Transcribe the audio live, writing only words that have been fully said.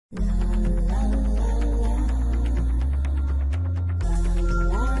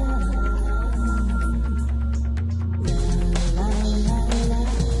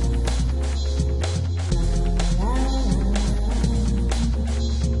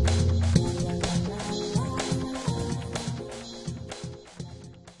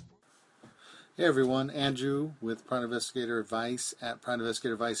Hey everyone, Andrew with Private Investigator Advice at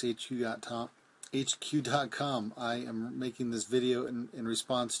PrivateInvestigatorAdviceHQ.com. I am making this video in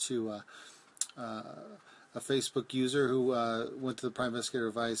response to a Facebook user who went to the Private Investigator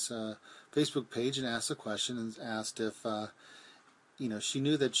Advice Facebook page and asked a question and asked if she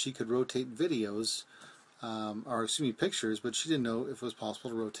knew that she could rotate videos, pictures, but she didn't know if it was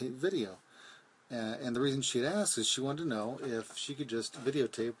possible to rotate video. And the reason she had asked is she wanted to know if she could just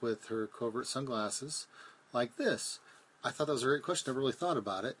videotape with her covert sunglasses like this. I thought that was a great question. I never really thought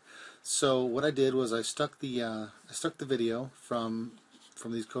about it. So what I did was I stuck the video from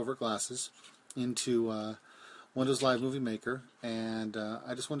these covert glasses into Windows Live Movie Maker, and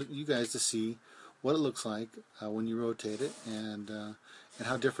I just wanted you guys to see what it looks like when you rotate it, and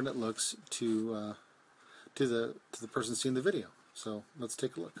how different it looks to the person seeing the video. So let's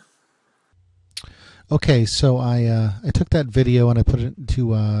take a look. Okay, so I took that video and I put it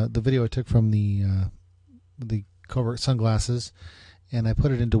into the video I took from the covert sunglasses, and I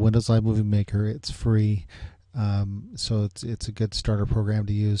put it into Windows Live Movie Maker. It's free, so it's a good starter program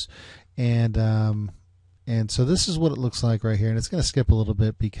to use, and so this is what it looks like right here. And it's going to skip a little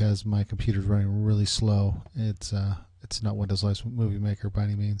bit because my computer's running really slow. It's not Windows Live Movie Maker by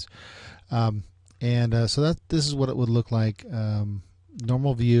any means, so this is what it would look like.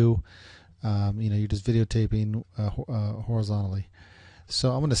 Normal view. You're just videotaping horizontally.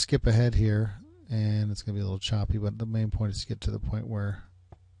 So I'm going to skip ahead here, and it's going to be a little choppy, but the main point is to get to the point where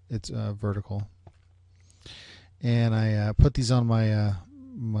it's vertical. And I put these on my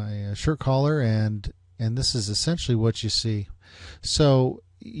my shirt collar, and this is essentially what you see. So,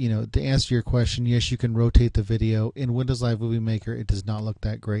 to answer your question, yes, you can rotate the video. In Windows Live Movie Maker, it does not look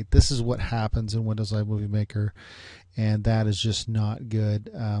that great. This is what happens in Windows Live Movie Maker, and that is just not good.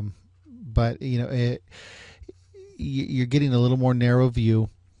 But you're getting a little more narrow view,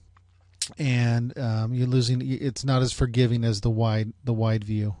 and you're losing. It's not as forgiving as the wide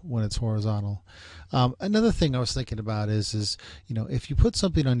view when it's horizontal. Another thing I was thinking about is if you put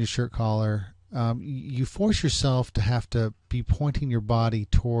something on your shirt collar, you force yourself to have to be pointing your body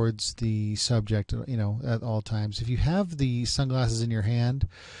towards the subject, at all times. If you have the sunglasses in your hand,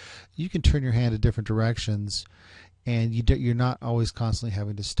 you can turn your hand in different directions, and you're not always constantly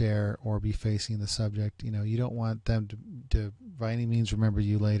having to stare or be facing the subject. You don't want them to by any means remember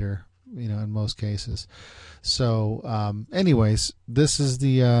you later, in most cases. So anyways, this is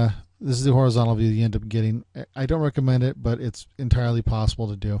the horizontal view you end up getting. I don't recommend it, but it's entirely possible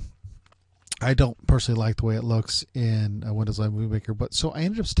to do. I don't personally like the way it looks in Windows Live Movie Maker, but so I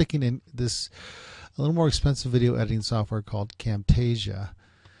ended up sticking in a little more expensive video editing software called Camtasia.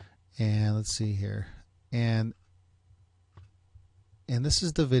 And let's see here. And this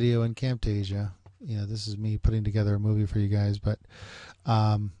is the video in Camtasia. This is me putting together a movie for you guys, but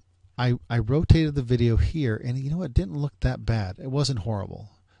I rotated the video here, and it didn't look that bad. It wasn't horrible.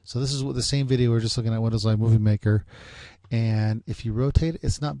 So this is the same video we're just looking at Windows Live Movie Maker, and if you rotate it,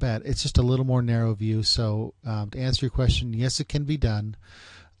 it's not bad. It's just a little more narrow view. So to answer your question, yes, it can be done.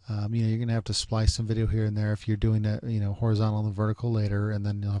 You're going to have to splice some video here and there if you're doing it, horizontal and vertical later, and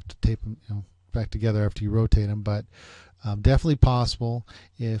then you'll have to tape them, back together after you rotate them. But definitely possible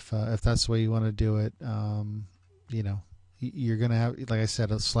if that's the way you want to do it. You're going to have, like I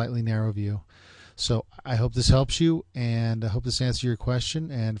said, a slightly narrow view. So I hope this helps you, and I hope this answers your question.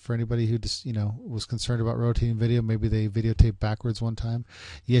 And for anybody who just was concerned about rotating video, maybe they videotape backwards one time.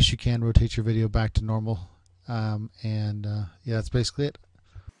 Yes, you can rotate your video back to normal. Yeah, that's basically it.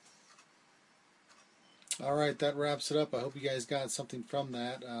 All right, that wraps it up. I hope you guys got something from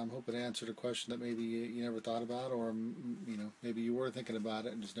that. I hope it answered a question that maybe you never thought about, or maybe you were thinking about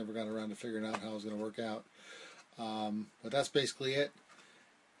it and just never got around to figuring out how it was going to work out. But that's basically it.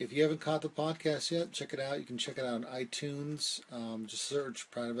 If you haven't caught the podcast yet, check it out. You can check it out on iTunes. Just search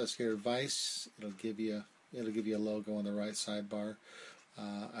Private Investigator Advice. It'll give you a logo on the right sidebar.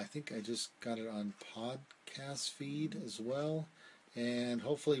 I think I just got it on podcast feed as well, and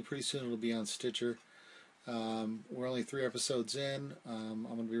hopefully pretty soon it'll be on Stitcher. We're only 3 episodes in. I'm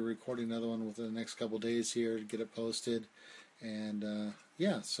going to be recording another one within the next couple days here to get it posted. And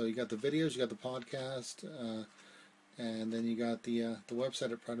yeah, so you got the videos, you got the podcast, and then you got the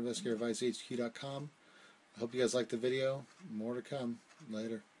website at PrivateInvestigatorAdviceHQ.com. I hope you guys liked the video. More to come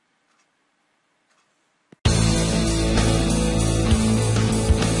later.